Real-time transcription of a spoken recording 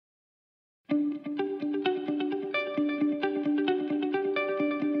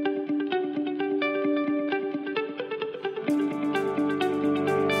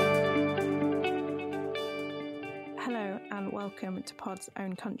Pod's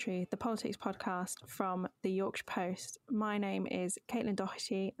Own Country, the politics podcast from the Yorkshire Post. My name is Caitlin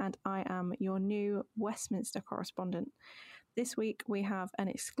Doherty and I am your new Westminster correspondent. This week we have an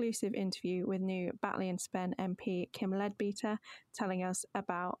exclusive interview with new Batley and Spen MP Kim Leadbeater, telling us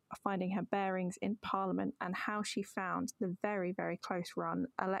about finding her bearings in Parliament and how she found the very, very close run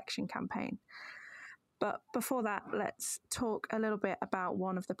election campaign. But before that, let's talk a little bit about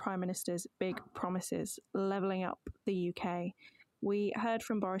one of the Prime Minister's big promises, levelling up the UK. We heard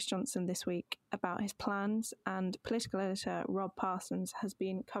from Boris Johnson this week about his plans, and political editor Rob Parsons has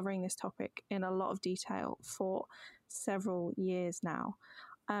been covering this topic in a lot of detail for several years now.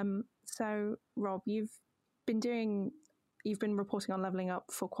 So, Rob, you've been reporting on levelling up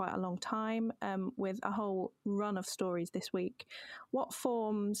for quite a long time, with a whole run of stories this week. What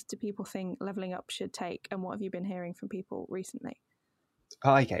forms do people think levelling up should take, and what have you been hearing from people recently?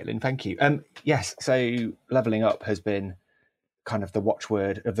 Hi, Caitlin. Thank you. Yes, so levelling up has been kind of the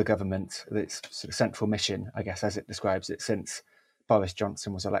watchword of the government, its sort of central mission, I guess, as it describes it, since Boris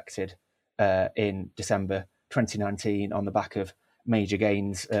Johnson was elected in December 2019 on the back of major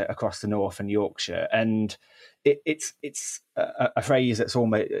gains across the North and Yorkshire. And it's a phrase that's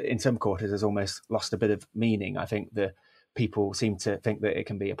almost, in some quarters, has almost lost a bit of meaning. I think the people seem to think that it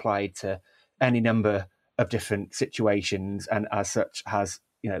can be applied to any number of different situations, and as such has,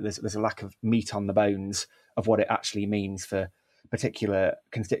 there's a lack of meat on the bones of what it actually means for particular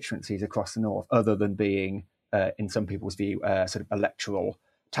constituencies across the North, other than being, in some people's view, a sort of electoral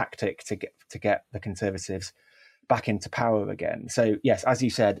tactic to get the Conservatives back into power again. So yes, as you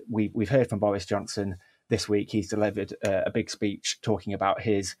said, we've heard from Boris Johnson this week. He's delivered a big speech talking about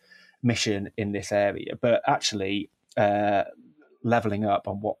his mission in this area, but actually levelling up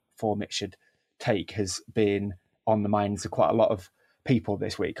on what form it should take has been on the minds of quite a lot of people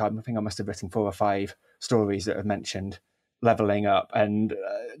this week. I think I must have written 4 or 5 stories that have mentioned levelling up, and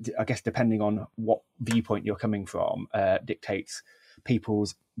I guess depending on what viewpoint you're coming from dictates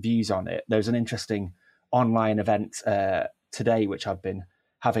people's views on it. There's an interesting online event today which I've been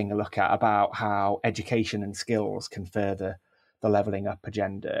having a look at about how education and skills can further the levelling up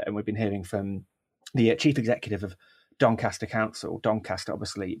agenda, and we've been hearing from the chief executive of Doncaster Council, Doncaster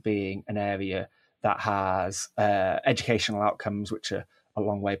obviously being an area that has educational outcomes which are a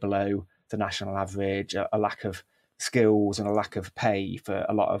long way below the national average, a lack of skills and a lack of pay for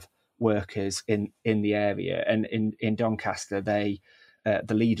a lot of workers in the area. And in Doncaster, the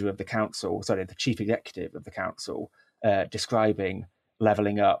leader of the council, the chief executive of the council, describing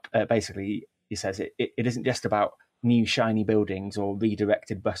levelling up, basically he says it isn't just about new shiny buildings or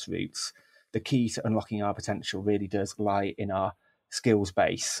redirected bus routes. The key to unlocking our potential really does lie in our skills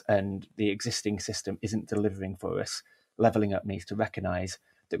base, and the existing system isn't delivering for us. Levelling up needs to recognise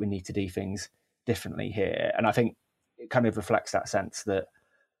that we need to do things differently here. And I think it kind of reflects that sense that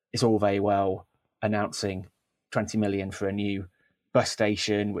it's all very well announcing 20 million for a new bus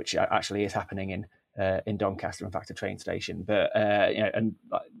station, which actually is happening in Doncaster, in fact, a train station, but and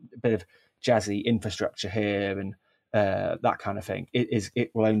a bit of jazzy infrastructure here and that kind of thing.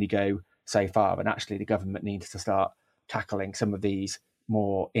 It will only go so far, and actually the government needs to start tackling some of these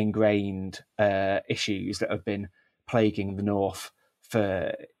more ingrained issues that have been plaguing the North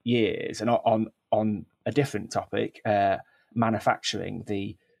for years. And on a different topic, manufacturing,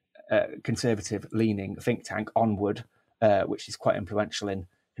 the Conservative-leaning think tank Onward, which is quite influential in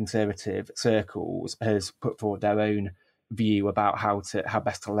Conservative circles, has put forward their own view about how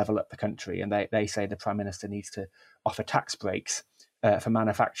best to level up the country. And they say the Prime Minister needs to offer tax breaks for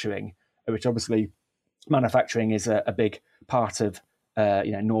manufacturing, which obviously manufacturing is a big part of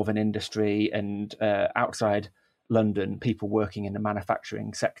northern industry, and outside London, people working in the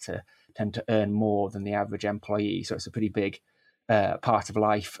manufacturing sector tend to earn more than the average employee. So it's a pretty big part of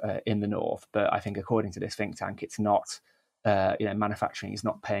life in the North. But I think according to this think tank, it's not, manufacturing is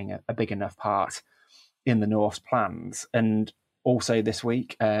not playing a big enough part in the North's plans. And also this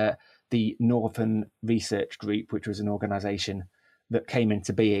week, the Northern Research Group, which was an organisation that came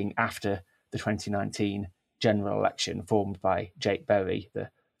into being after the 2019 general election, formed by Jake Berry, the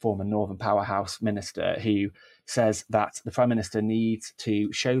former Northern Powerhouse minister, who says that the Prime Minister needs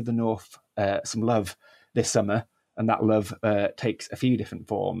to show the North some love this summer, and that love takes a few different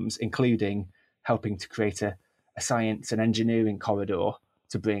forms, including helping to create a science and engineering corridor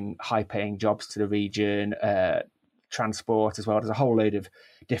to bring high-paying jobs to the region, transport as well. There's a whole load of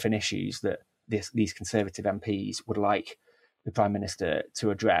different issues that these Conservative MPs would like the Prime Minister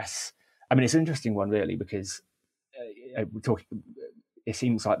to address. I mean, it's an interesting one, really, because it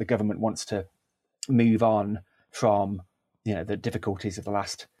seems like the government wants to move on from the difficulties of the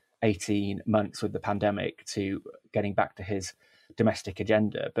last 18 months with the pandemic to getting back to his domestic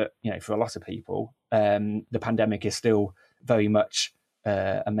agenda. But, for a lot of people, the pandemic is still very much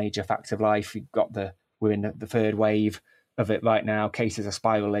a major fact of life. We're in the third wave of it right now. Cases are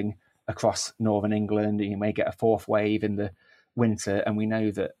spiralling across northern England. You may get a fourth wave in the winter, and we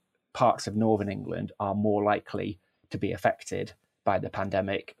know that parts of northern England are more likely to be affected by the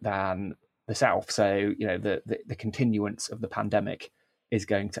pandemic than the south. So, the continuance of the pandemic is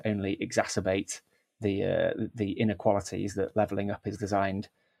going to only exacerbate the inequalities that Levelling Up is designed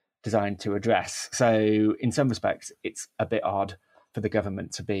to address. So, in some respects, it's a bit odd for the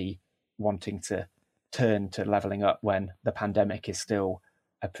government to be wanting to turn to levelling up when the pandemic is still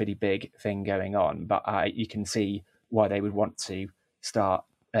a pretty big thing going on. But you can see why they would want to start,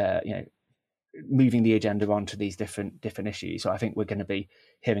 moving the agenda onto these different issues. So I think we're going to be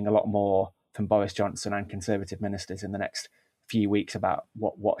hearing a lot more from Boris Johnson and Conservative ministers in the next few weeks about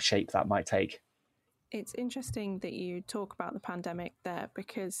what shape that might take. It's interesting that you talk about the pandemic there,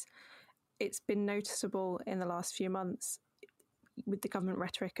 because it's been noticeable in the last few months with the government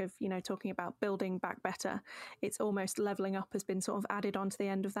rhetoric of, talking about building back better. It's almost levelling up has been sort of added onto the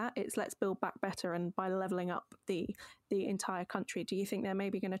end of that. It's let's build back better, and by levelling up the entire country. Do you think they're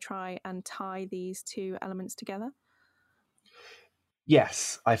maybe going to try and tie these two elements together?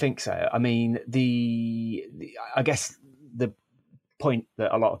 Yes, I think so. I mean, I guess the point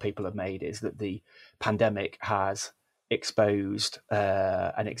that a lot of people have made is that the pandemic has exposed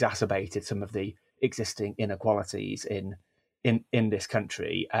and exacerbated some of the existing inequalities in this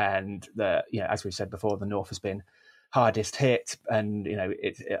country, and as we've said before, the North has been hardest hit, and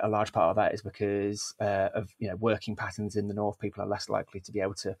a large part of that is because of working patterns in the North. People are less likely to be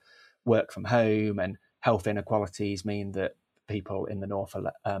able to work from home, and health inequalities mean that people in the North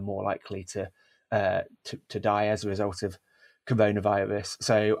are more likely to die as a result of coronavirus.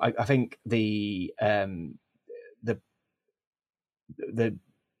 So I think the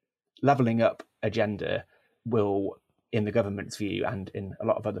levelling up agenda will, in the government's view and in a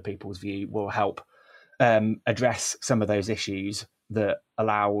lot of other people's view, will help address some of those issues that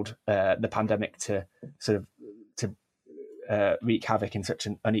allowed the pandemic to wreak havoc in such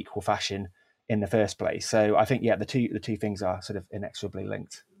an unequal fashion in the first place. So I think, the two things are sort of inexorably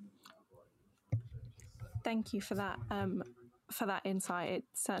linked. Thank you for that. For that insight.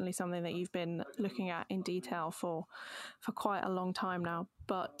 It's certainly something that you've been looking at in detail for quite a long time now.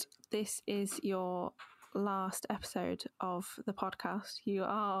 But this is your last episode of the podcast. You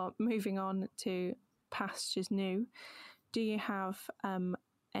are moving on to pastures new. Do you have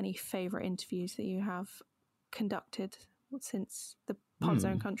any favourite interviews that you have conducted since the Pod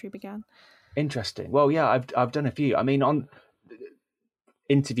Zone Country began? Interesting. Well, yeah, I've done a few. I mean, on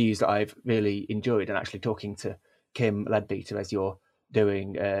interviews that I've really enjoyed, and actually talking to Kim Leadbeater, as you're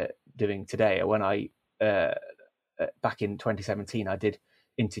doing today. When I back in 2017, I did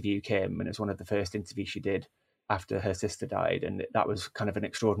interview Kim, and it was one of the first interviews she did after her sister died, and that was kind of an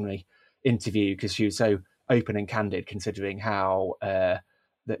extraordinary interview because she was so open and candid, considering how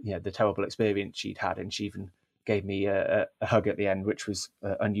the terrible experience she'd had, and she even gave me a hug at the end, which was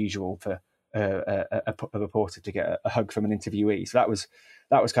unusual for a reporter to get a hug from an interviewee. So that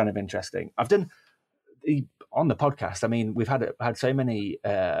was kind of interesting. I've done on the podcast. I mean, we've had so many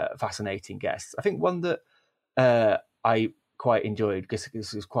fascinating guests. I think one that I quite enjoyed, because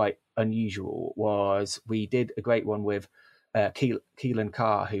this was quite unusual, was we did a great one with Keelan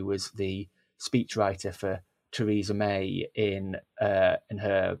Carr, who was the speechwriter for Theresa May in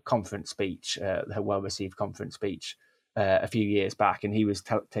her conference speech, her well-received conference speech a few years back, and he was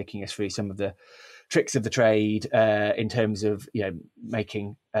taking us through some of the tricks of the trade in terms of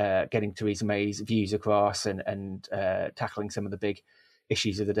getting Theresa May's views across and tackling some of the big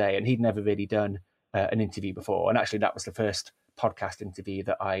issues of the day. And he'd never really done an interview before, and actually that was the first podcast interview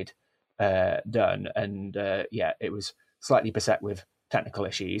that I'd done, and it was slightly beset with technical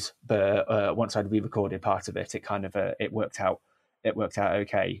issues, but once I'd re-recorded part of it, it kind of it worked out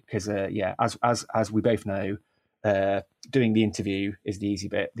okay, because as we both know, doing the interview is the easy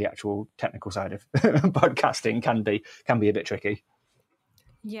bit. The actual technical side of podcasting can be a bit tricky.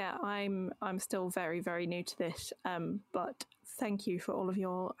 Yeah, I'm still very, very new to this, but thank you for all of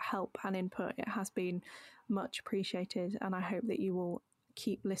your help and input. It has been much appreciated, and I hope that you will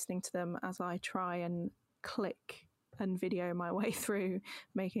keep listening to them as I try and click and video my way through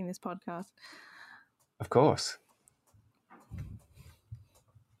making this podcast. Of course.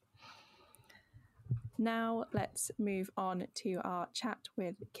 Now let's move on to our chat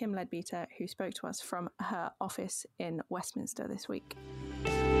with Kim Leadbeater, who spoke to us from her office in Westminster this week.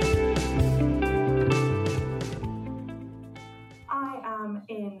 I am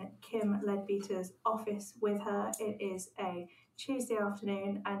in Kim Leadbeater's office with her. It is a Tuesday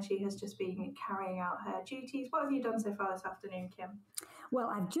afternoon, and she has just been carrying out her duties. What have you done so far this afternoon, Kim?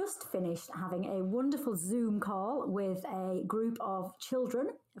 Well, I've just finished having a wonderful Zoom call with a group of children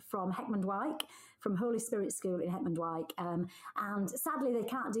from Heckmondwike, from Holy Spirit School in Heckmondwike. And sadly, they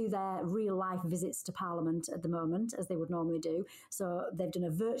can't do their real-life visits to Parliament at the moment, as they would normally do. So they've done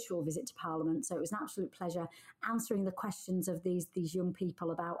a virtual visit to Parliament. So it was an absolute pleasure answering the questions of these young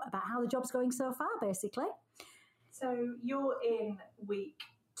people about how the job's going so far, basically. So you're in week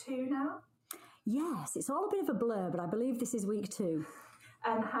 2 now? Yes, it's all a bit of a blur, but I believe this is week 2.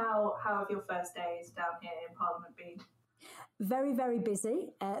 And how have your first days down here in Parliament been? Very, very busy,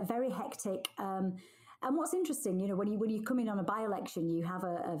 very hectic. And what's interesting, when you come in on a by-election, you have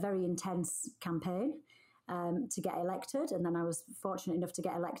a very intense campaign to get elected. And then I was fortunate enough to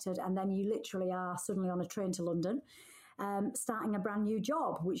get elected. And then you literally are suddenly on a train to London, starting a brand new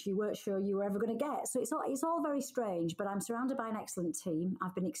job, which you weren't sure you were ever going to get. So it's all very strange, but I'm surrounded by an excellent team.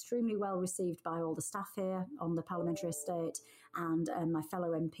 I've been extremely well received by all the staff here on the parliamentary estate, and my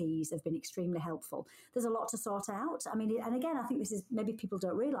fellow MPs have been extremely helpful. There's a lot to sort out. I mean, and again, I think this is maybe people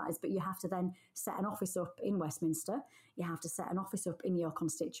don't realise, but you have to then set an office up in Westminster. You have to set an office up in your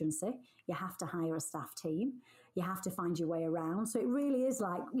constituency. You have to hire a staff team. You have to find your way around. So it really is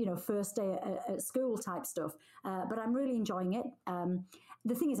like, first day at school type stuff. But I'm really enjoying it.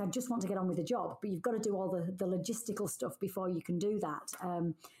 The thing is, I just want to get on with the job, but you've got to do all the logistical stuff before you can do that.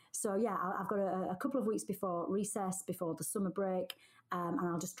 So yeah, I've got a couple of weeks before recess, before the summer break, and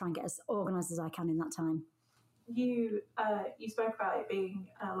I'll just try and get as organised as I can in that time. You spoke about it being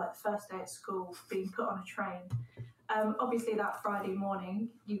like the first day at school, being put on a train. Obviously, that Friday morning,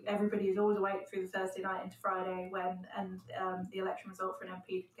 everybody is always awake through the Thursday night into Friday when the election result for an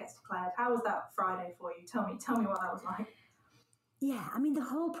MP gets declared. How was that Friday for you? Tell me what that was like. Yeah, I mean, the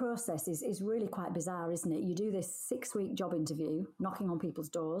whole process is really quite bizarre, isn't it? You do this 6-week job interview, knocking on people's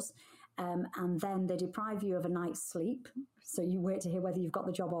doors, and then they deprive you of a night's sleep. So you wait to hear whether you've got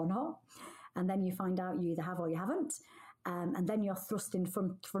the job or not. And then you find out you either have or you haven't. And then you're thrust in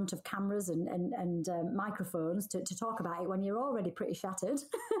front of cameras and microphones to talk about it when you're already pretty shattered.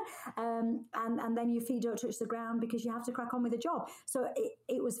 And then your feet don't touch the ground because you have to crack on with the job. So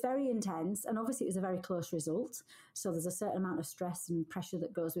it was very intense, and obviously it was a very close result. So there's a certain amount of stress and pressure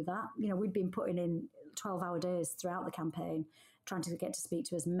that goes with that. We'd been putting in 12-hour days throughout the campaign, trying to get to speak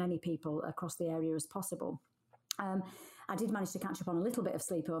to as many people across the area as possible. I did manage to catch up on a little bit of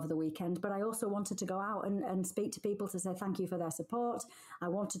sleep over the weekend, but I also wanted to go out and speak to people to say thank you for their support. I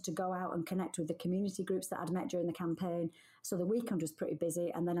wanted to go out and connect with the community groups that I'd met during the campaign. So the weekend was pretty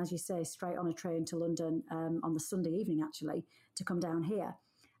busy. And then, as you say, straight on a train to London on the Sunday evening, actually, to come down here.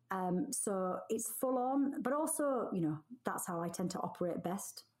 So it's full on, but also, that's how I tend to operate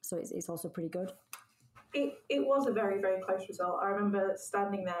best. So it's also pretty good. It was a very, very close result. I remember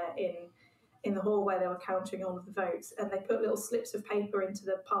standing there in the hall where they were counting all of the votes, and they put little slips of paper into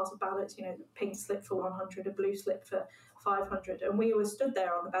the piles of ballots, the pink slip for 100, a blue slip for 500. And we were stood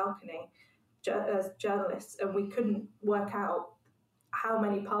there on the balcony as journalists, and we couldn't work out how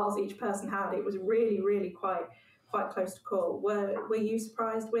many piles each person had. It was really, really quite close to call. Were you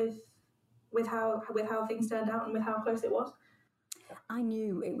surprised with how things turned out and with how close it was? I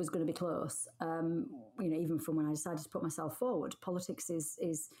knew it was going to be close. Even from when I decided to put myself forward. Politics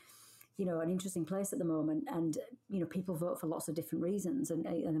is an interesting place at the moment, and people vote for lots of different reasons,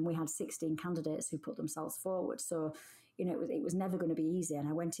 and we had 16 candidates who put themselves forward. So it was never going to be easy, and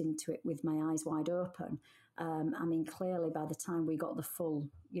I went into it with my eyes wide open. Clearly by the time we got the full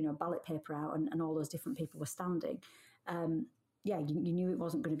ballot paper out and all those different people were standing, you knew it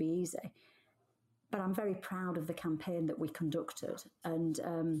wasn't going to be easy. But I'm very proud of the campaign that we conducted, and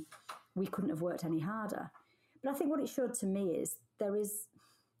we couldn't have worked any harder. But I think what it showed to me is there's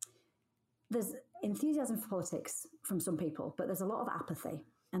enthusiasm for politics from some people, but there's a lot of apathy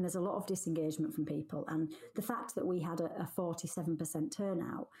and there's a lot of disengagement from people. And the fact that we had a 47%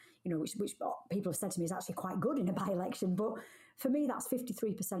 turnout, which people have said to me is actually quite good in a by-election, but for me, that's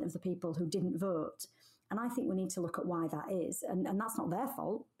 53% of the people who didn't vote. And I think we need to look at why that is. And that's not their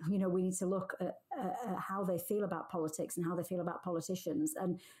fault. We need to look at how they feel about politics and how they feel about politicians.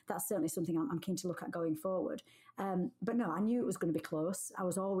 And that's certainly something I'm keen to look at going forward. But no, I knew it was going to be close. I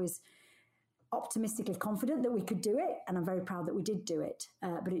was always optimistically confident that we could do it, and I'm very proud that we did do it.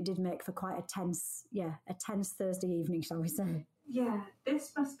 But it did make for quite a tense Thursday evening, shall we say? Yeah,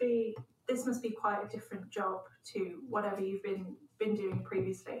 this must be quite a different job to whatever you've been doing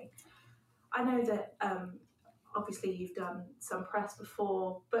previously. I know that obviously you've done some press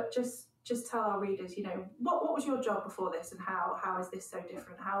before, but just tell our readers, what was your job before this, and how is this so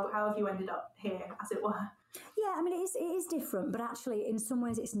different? How have you ended up here, as it were? Yeah, I mean, it is different, but actually, in some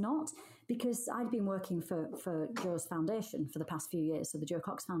ways, it's not, because I'd been working for Joe's foundation for the past few years, so the Joe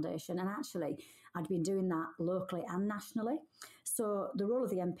Cox Foundation, and actually, I'd been doing that locally and nationally. So the role of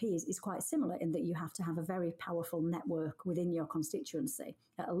the MP is quite similar in that you have to have a very powerful network within your constituency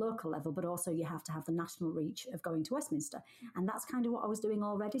at a local level, but also you have to have the national reach of going to Westminster. And that's kind of what I was doing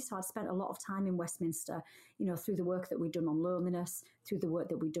already. So I'd spent a lot of time in Westminster, through the work that we'd done on loneliness, through the work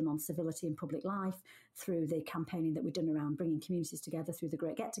that we'd done on civility in public life, through the campaigning that we'd done around bringing communities together through the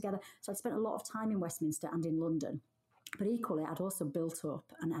Great Get Together. So I'd spent a lot of time in Westminster and in London. But equally, I'd also built up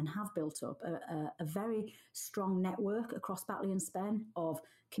and have built up a very strong network across Batley and Spen of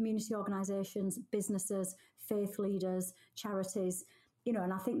community organisations, businesses, faith leaders, charities,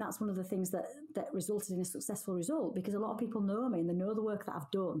 and I think that's one of the things that resulted in a successful result, because a lot of people know me and they know the work that I've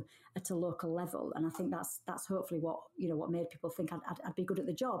done at a local level. And I think that's hopefully what made people think I'd be good at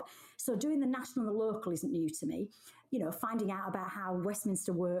the job. So doing the national and the local isn't new to me. Finding out about how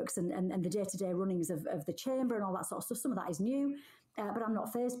Westminster works and the day-to-day runnings of the chamber and all that sort of stuff, some of that is new, but I'm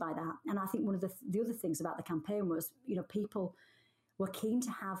not fazed by that. And I think one of the other things about the campaign was, people were keen to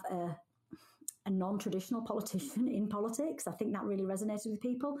have a non-traditional politician in politics. I think that really resonated with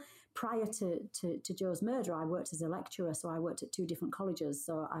people. Prior to Joe's murder, I worked as a lecturer, so I worked at 2 different colleges.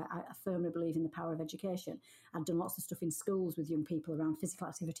 So I firmly believe in the power of education. I'd done lots of stuff in schools with young people around physical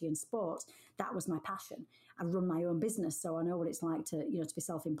activity and sport. That was my passion. I run my own business, so I know what it's like to be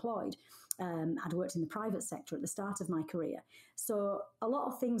self-employed. I'd worked in the private sector at the start of my career. So a lot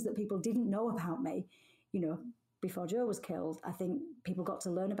of things that people didn't know about me, before Joe was killed, I think people got to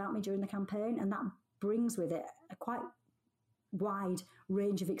learn about me during the campaign, and that brings with it a quite wide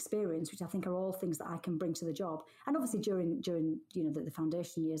range of experience, which I think are all things that I can bring to the job. And obviously during the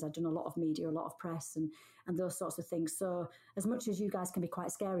foundation years, I've done a lot of media, a lot of press and those sorts of things. So as much as you guys can be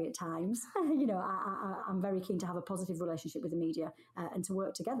quite scary at times, I'm very keen to have a positive relationship with the media and to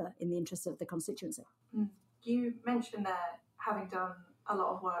work together in the interests of the constituency. You mentioned there having done a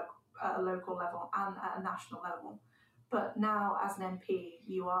lot of work at a local level and at a national level, but now as an MP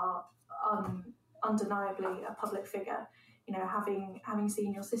you are undeniably a public figure. Having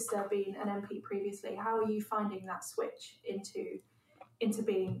seen your sister being an MP previously, how are you finding that switch into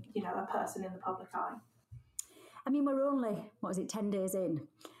being a person in the public eye? I mean, we're only 10 days in,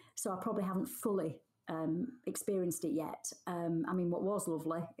 so I probably haven't fully experienced it yet. I mean, what was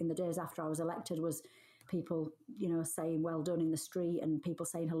lovely in the days after I was elected was people, saying well done in the street and people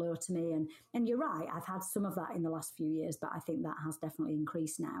saying hello to me. And you're right, I've had some of that in the last few years, but I think that has definitely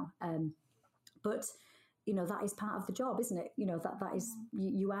increased now. But, that is part of the job, isn't it? That is,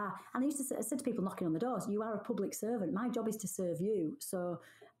 you are. And I used to say to people knocking on the doors, you are a public servant. My job is to serve you. So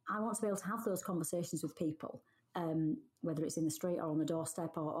I want to be able to have those conversations with people, whether it's in the street or on the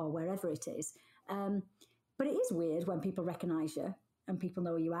doorstep or wherever it is. But it is weird when people recognise you and people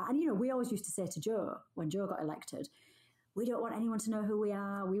know who you are. And, we always used to say to Joe, when Joe got elected, we don't want anyone to know who we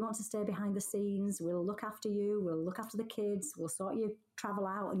are. We want to stay behind the scenes. We'll look after you. We'll look after the kids. We'll sort your travel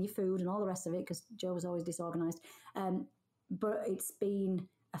out and your food and all the rest of it, because Joe was always disorganised. But it's been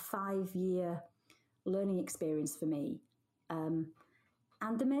a 5-year learning experience for me.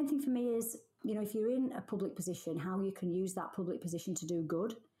 And the main thing for me is, if you're in a public position, how you can use that public position to do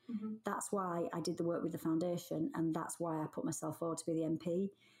good. Mm-hmm. That's why I did the work with the foundation, and that's why I put myself forward to be the MP.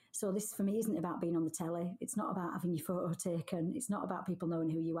 So this, for me, isn't about being on the telly. It's not about having your photo taken. It's not about people knowing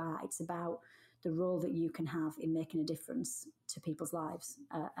who you are. It's about the role that you can have in making a difference to people's lives.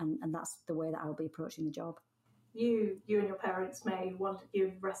 And that's the way that I will be approaching the job. You and your parents you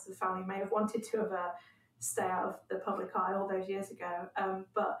and the rest of the family may have wanted to have stay out of the public eye all those years ago.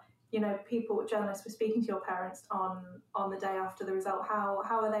 But journalists were speaking to your parents on the day after the result. How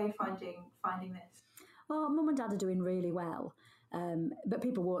are they finding this? Well, Mum and Dad are doing really well. But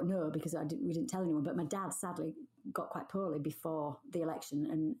people won't know because we didn't tell anyone. But my dad sadly got quite poorly before the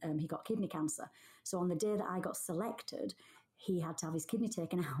election, and he got kidney cancer. So on the day that I got selected, he had to have his kidney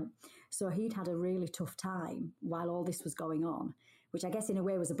taken out. So he'd had a really tough time while all this was going on, which I guess in a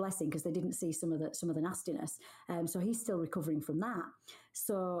way was a blessing because they didn't see some of the nastiness. So he's still recovering from that.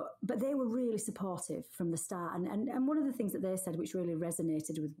 So, but they were really supportive from the start. And one of the things that they said, which really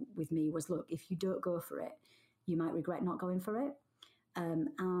resonated with me, was, look, if you don't go for it, you might regret not going for it.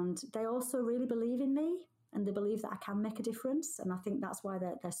 And they also really believe in me, and they believe that I can make a difference. And I think that's why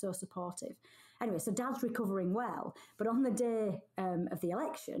they're so supportive. Anyway, so Dad's recovering well. But on the day of the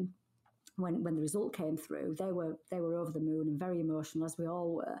election, when the result came through, they were over the moon and very emotional, as we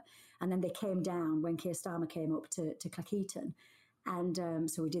all were. And then they came down when Keir Starmer came up to Clackheaton. And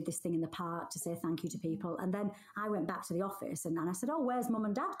so we did this thing in the park to say thank you to people. And then I went back to the office and I said, oh, where's Mum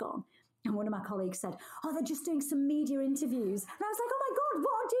and Dad gone? And one of my colleagues said, "Oh, they're just doing some media interviews." And I was like, "Oh my God,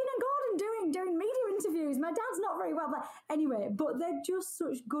 what are Dean and Gordon doing media interviews? My dad's not very well." But anyway, but they're just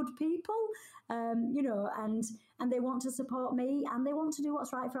such good people, and they want to support me and they want to do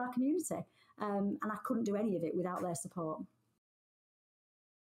what's right for our community. And I couldn't do any of it without their support.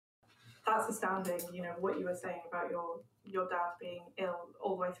 That's astounding, what you were saying about your dad being ill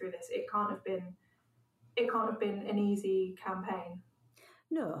all the way through this. It can't have been an easy campaign.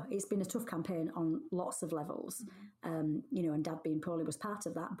 No, it's been a tough campaign on lots of levels, and Dad being poorly was part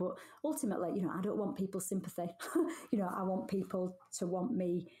of that. But ultimately, I don't want people's sympathy. I want people to want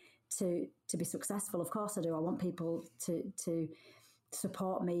me to be successful. Of course I do. I want people to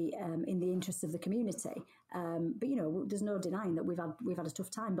support me in the interests of the community. But there's no denying that we've had a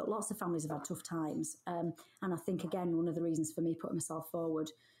tough time. But lots of families have had tough times, and I think again one of the reasons for me putting myself forward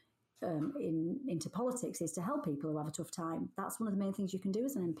into politics is to help people who have a tough time. That's one of the main things you can do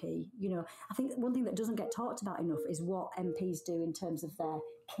as an MP. I think one thing that doesn't get talked about enough is what MPs do in terms of their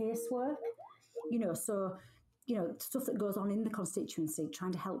casework. Stuff that goes on in the constituency,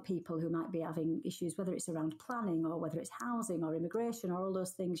 trying to help people who might be having issues, whether it's around planning or whether it's housing or immigration or all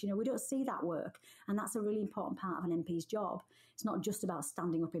those things. We don't see that work. And that's a really important part of an MP's job. It's not just about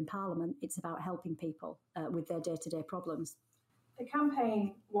standing up in Parliament. It's about helping people with their day-to-day problems. The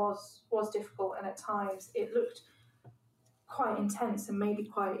campaign was difficult, and at times it looked quite intense and maybe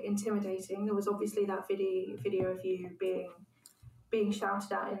quite intimidating. There was obviously that video of you being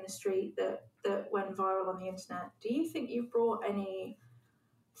shouted at in the street that went viral on the internet. Do you think you've brought any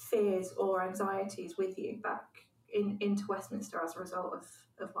fears or anxieties with you back into Westminster as a result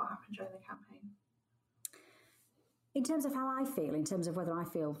of what happened during the campaign? In terms of how I feel, in terms of whether I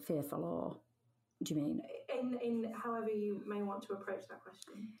feel fearful, or do you mean? In however you may want to approach that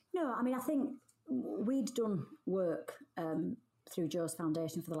question. No, I think we'd done work through Joe's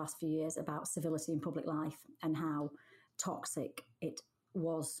Foundation for the last few years about civility in public life and how toxic it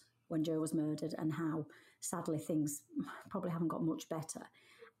was when Joe was murdered, and how sadly things probably haven't got much better.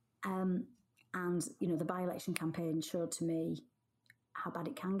 And the by-election campaign showed to me how bad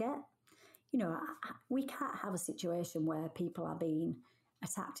it can get. We can't have a situation where people are being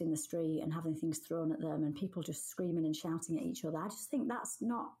attacked in the street and having things thrown at them and people just screaming and shouting at each other. I just think that's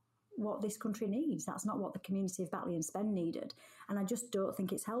not what this country needs. That's not what the community of Batley and Spen needed. And I just don't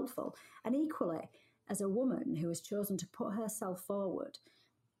think it's helpful. And equally, as a woman who has chosen to put herself forward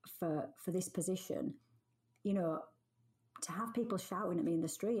for this position, to have people shouting at me in the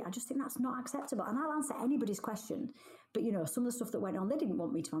street, I just think that's not acceptable. And I'll answer anybody's question. But, some of the stuff that went on, they didn't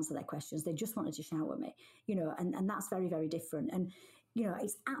want me to answer their questions. They just wanted to shout at me, and that's very, very different. And,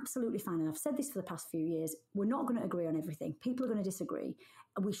 it's absolutely fine. And I've said this for the past few years. We're not going to agree on everything. People are going to disagree.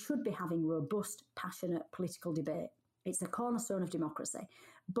 And we should be having robust, passionate political debate. It's a cornerstone of democracy.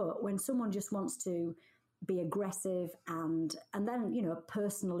 But when someone just wants to be aggressive and then,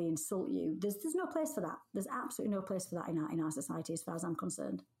 personally insult you, there's no place for that. There's absolutely no place for that in our society as far as I'm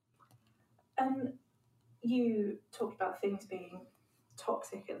concerned. You talked about things being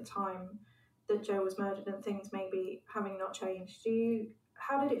toxic at the time that Joe was murdered and things maybe having not changed.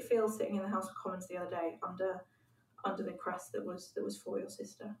 How did it feel sitting in the House of Commons the other day under the crest that was for your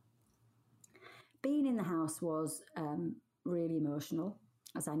sister? Being in the House was really emotional,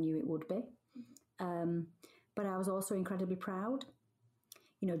 as I knew it would be. But I was also incredibly proud.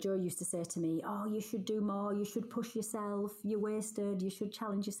 Joe used to say to me, "Oh, you should do more, you should push yourself, you're wasted, you should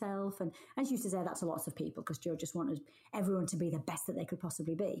challenge yourself." And she used to say that to lots of people because Joe just wanted everyone to be the best that they could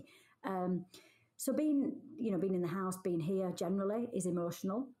possibly be. So being in the House, being here generally is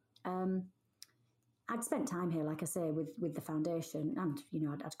emotional. I'd spent time here, like I say, with the foundation, and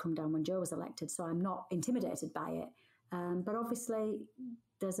I'd come down when Joe was elected, so I'm not intimidated by it. But obviously,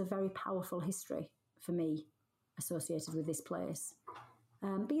 there's a very powerful history for me associated with this place.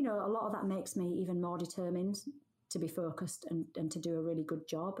 But a lot of that makes me even more determined to be focused and to do a really good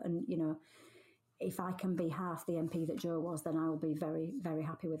job. And if I can be half the MP that Joe was, then I will be very, very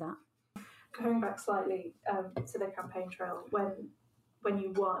happy with that. Going back slightly to the campaign trail, when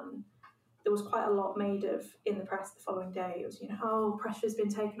you won, there was quite a lot made of in the press the following day. It was, pressure's been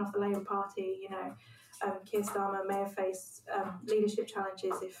taken off the Labour Party. Keir Starmer may have faced leadership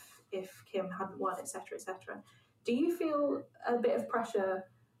challenges if Kim hadn't won, etc., etc. Do you feel a bit of pressure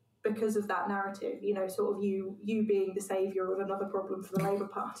because of that narrative? Sort of you being the saviour of another problem for the Labour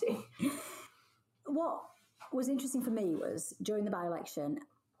Party. What was interesting for me was during the by-election,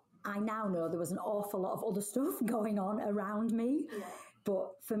 I now know there was an awful lot of other stuff going on around me. Yeah.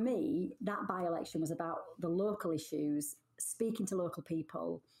 But for me, that by-election was about the local issues, speaking to local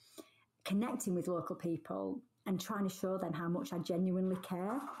people, connecting with local people, and trying to show them how much I genuinely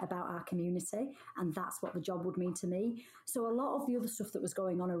care about our community. And that's what the job would mean to me. So a lot of the other stuff that was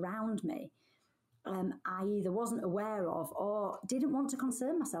going on around me, I either wasn't aware of or didn't want to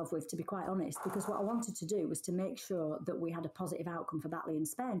concern myself with, to be quite honest, because what I wanted to do was to make sure that we had a positive outcome for Batley and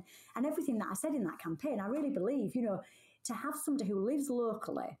Spen. And everything that I said in that campaign, I really believe, to have somebody who lives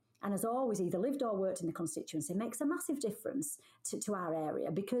locally and has always either lived or worked in the constituency makes a massive difference to our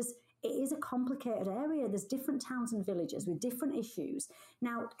area, because it is a complicated area. There's different towns and villages with different issues.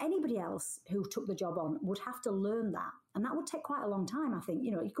 Now, anybody else who took the job on would have to learn that. And that would take quite a long time, I think.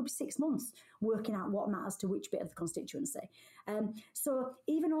 It could be 6 months working out what matters to which bit of the constituency. So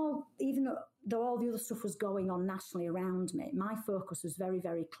even though all the other stuff was going on nationally around me, my focus was very,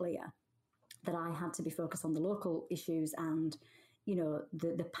 very clear that I had to be focused on the local issues and,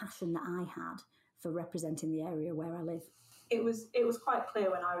 the passion that I had for representing the area where I live. It was quite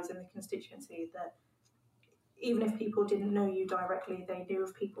clear when I was in the constituency that even if people didn't know you directly, they knew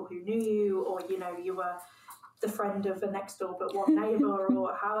of people who knew you, or you were the friend of the next door but one neighbour,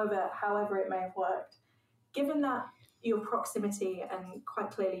 or however it may have worked. Given that your proximity and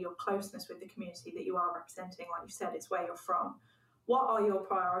quite clearly your closeness with the community that you are representing, like you said, it's where you're from, what are your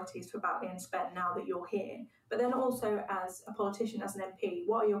priorities for Batley and Spen now that you're here? But then also as a politician, as an MP,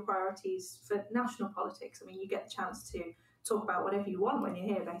 what are your priorities for national politics? I mean, you get the chance to talk about whatever you want when you're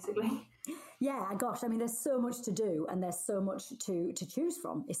here, basically. Yeah, gosh, I mean, there's so much to do and there's so much to choose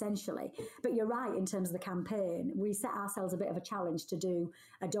from, essentially. But you're right, in terms of the campaign, we set ourselves a bit of a challenge to do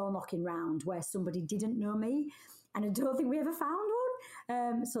a door knocking round where somebody didn't know me. And I don't think we ever found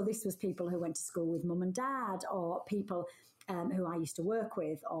one. So this was people who went to school with mum and dad, or people who I used to work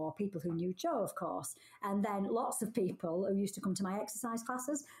with, or people who knew Joe, of course. And then lots of people who used to come to my exercise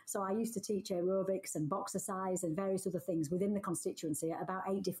classes. So I used to teach aerobics and boxercise and various other things within the constituency at about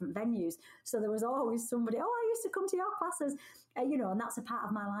 8 different venues. So there was always somebody, I used to come to your classes, and that's a part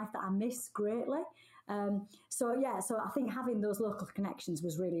of my life that I miss greatly. So I think having those local connections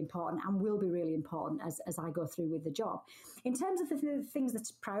was really important and will be really important as I go through with the job. In terms of the things that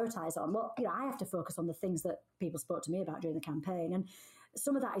to prioritise on, I have to focus on the things that people spoke to me about during the campaign. And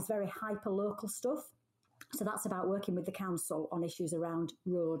some of that is very hyper-local stuff. So that's about working with the council on issues around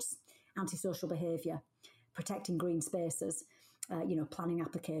roads, antisocial behaviour, protecting green spaces, planning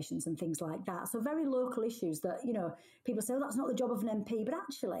applications and things like that. So very local issues that, people say, that's not the job of an MP, but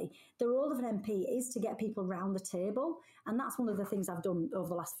actually the role of an MP is to get people round the table. And that's one of the things I've done over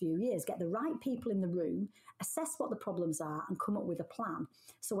the last few years, get the right people in the room, assess what the problems are and come up with a plan.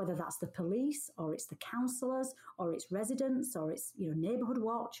 So whether that's the police or it's the councillors or it's residents or it's, Neighbourhood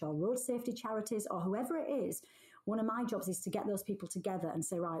Watch or road safety charities or whoever it is, one of my jobs is to get those people together and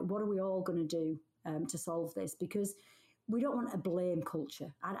say, right, what are we all going to do to solve this? Because we don't want a blame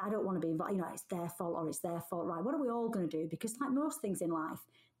culture. I don't want to be involved, it's their fault or it's their fault. Right, what are we all going to do? Because like most things in life,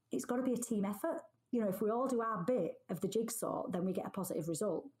 it's got to be a team effort. If we all do our bit of the jigsaw, then we get a positive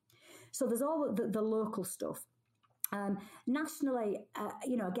result. So there's all the local stuff. Nationally,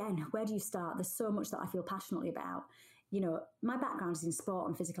 again, where do you start? There's so much that I feel passionately about. My background is in sport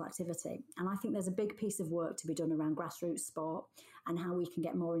and physical activity, and I think there's a big piece of work to be done around grassroots sport and how we can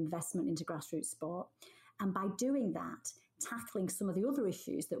get more investment into grassroots sport. And by doing that, tackling some of the other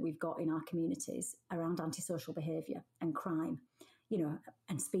issues that we've got in our communities around antisocial behaviour and crime,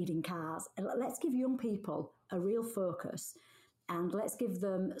 and speeding cars. And let's give young people a real focus, and let's give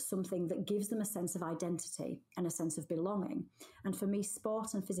them something that gives them a sense of identity and a sense of belonging. And for me,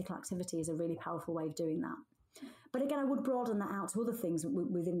 sport and physical activity is a really powerful way of doing that. But again, I would broaden that out to other things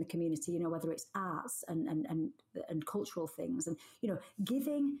within the community, whether it's arts and cultural things. And,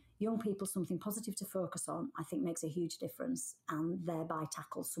 giving young people something positive to focus on, I think makes a huge difference and thereby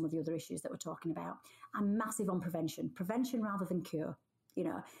tackles some of the other issues that we're talking about. I'm massive on prevention rather than cure.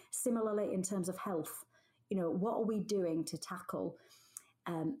 Similarly, in terms of health, what are we doing to tackle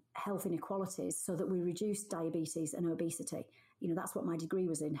health inequalities so that we reduce diabetes and obesity? That's what my degree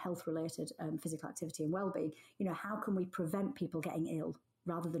was in, health-related physical activity and well-being. How can we prevent people getting ill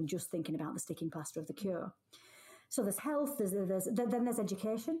rather than just thinking about the sticking plaster of the cure? So there's health, then there's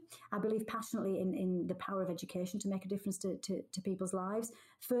education. I believe passionately in the power of education to make a difference to people's lives.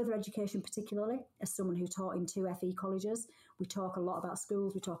 Further education particularly, as someone who taught in 2 FE colleges. We talk a lot about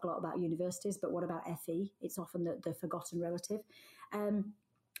schools, we talk a lot about universities, but what about FE? It's often the forgotten relative. And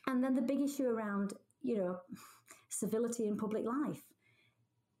then the big issue around, civility in public life.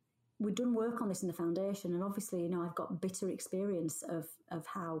 We've done work on this in the foundation, and obviously, I've got bitter experience of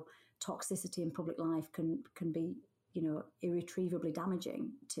how toxicity in public life can be, irretrievably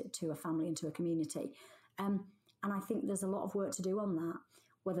damaging to a family and to a community. And I think there's a lot of work to do on that.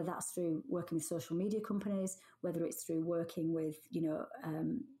 whether that's through working with social media companies, whether it's through working with,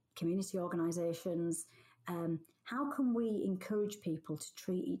 community organisations. How can we encourage people to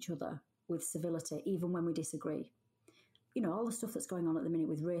treat each other with civility, even when we disagree? All the stuff that's going on at the minute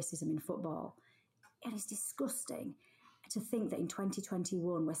with racism in football, it is disgusting to think that in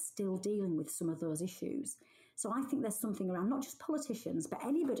 2021 we're still dealing with some of those issues. So I think there's something around not just politicians, but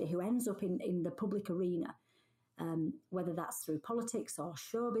anybody who ends up in the public arena, whether that's through politics or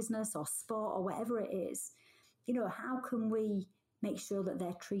show business or sport or whatever it is, how can we make sure that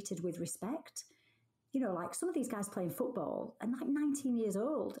they're treated with respect? Like some of these guys playing football and like 19 years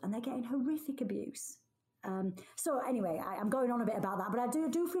old and they're getting horrific abuse. So anyway, I'm going on a bit about that, but I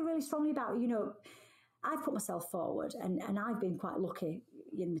do feel really strongly about, I've put myself forward and I've been quite lucky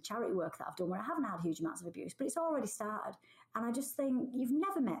in the charity work that I've done where I haven't had huge amounts of abuse, but it's already started. And I just think, you've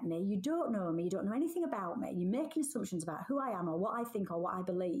never met me, you don't know me, you don't know anything about me, you're making assumptions about who I am or what I think or what I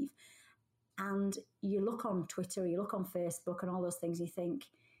believe. And you look on Twitter, you look on Facebook and all those things, you think,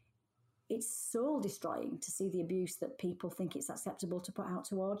 it's soul destroying to see the abuse that people think it's acceptable to put out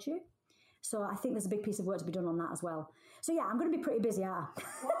towards you. So I think there's a big piece of work to be done on that as well. So yeah, I'm going to be pretty busy.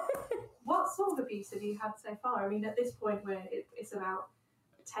 What sort of abuse have you had so far? I mean, at this point, where it's about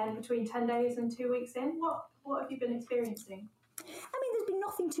between 10 days and 2 weeks in, what have you been experiencing? I mean, there's been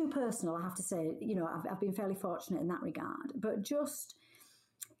nothing too personal, I have to say. I've been fairly fortunate in that regard. But just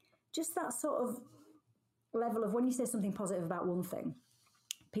that sort of level of when you say something positive about one thing,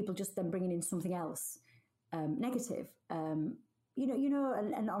 people just then bringing in something else negative. And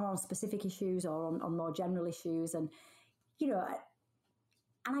on specific issues or on more general issues. And, and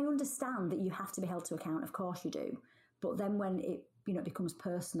I understand that you have to be held to account, of course you do. But then when it, becomes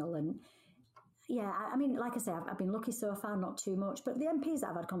personal and, yeah, I mean, like I say, I've been lucky so far, not too much. But the MPs that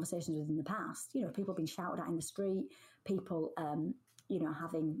I've had conversations with in the past, people being shouted at in the street, people,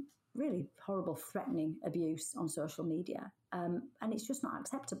 having really horrible, threatening abuse on social media. And it's just not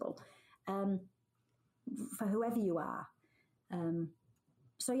acceptable for whoever you are.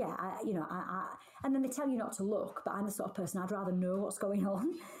 So yeah, and then they tell you not to look, but I'm the sort of person I'd rather know what's going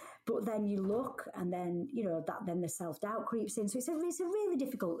on. But then you look, and then then the self-doubt creeps in. So it's a really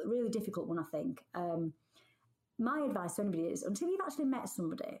difficult one, I think. My advice to anybody is, until you've actually met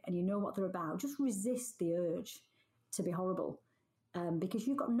somebody and you know what they're about, just resist the urge to be horrible, because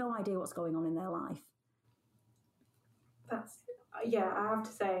you've got no idea what's going on in their life. I have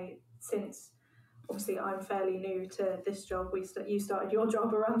to say, since obviously I'm fairly new to this job, you started your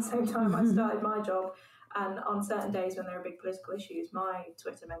job around the same time I started my job, and on certain days when there are big political issues, my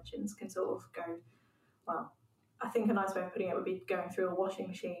Twitter mentions can sort of go, well, I think a nice way of putting it would be going through a washing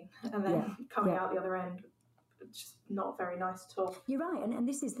machine and then coming out the other end. It's just not very nice at all. You're right, and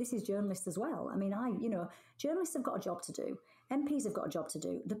this is journalists as well. I mean, journalists have got a job to do. MPs have got a job to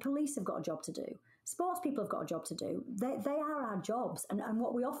do. The police have got a job to do. Sports people have got a job to do. They are our jobs. And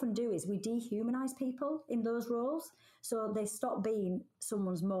what we often do is we dehumanise people in those roles. So they stop being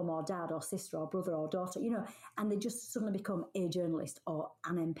someone's mum or dad or sister or brother or daughter, and they just suddenly become a journalist or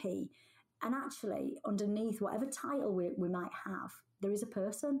an MP. And actually, underneath whatever title we might have, there is a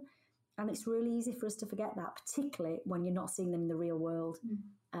person. And it's really easy for us to forget that, particularly when you're not seeing them in the real world.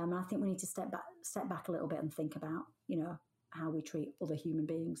 And I think we need to step back a little bit and think about, how we treat other human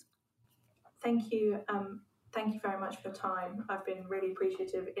beings. Thank you. Thank you very much for your time. I've been really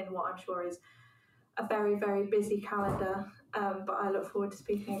appreciative in what I'm sure is a very, very busy calendar, but I look forward to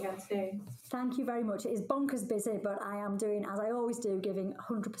speaking again soon. Thank you very much. It is bonkers busy, but I am doing, as I always do, giving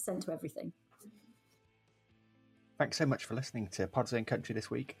 100% to everything. Thanks so much for listening to Pod Zone Country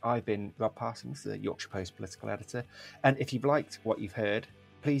this week. I've been Rob Parsons, the Yorkshire Post political editor. And if you've liked what you've heard,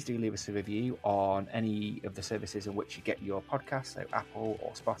 please do leave us a review on any of the services in which you get your podcasts, so Apple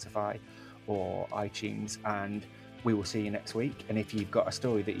or Spotify or iTunes, and we will see you next week. And if you've got a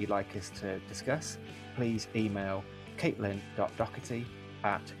story that you'd like us to discuss, please email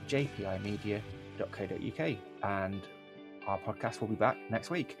caitlin.doherty@jpimedia.co.uk, and our podcast will be back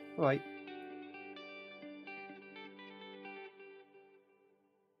next week. All right.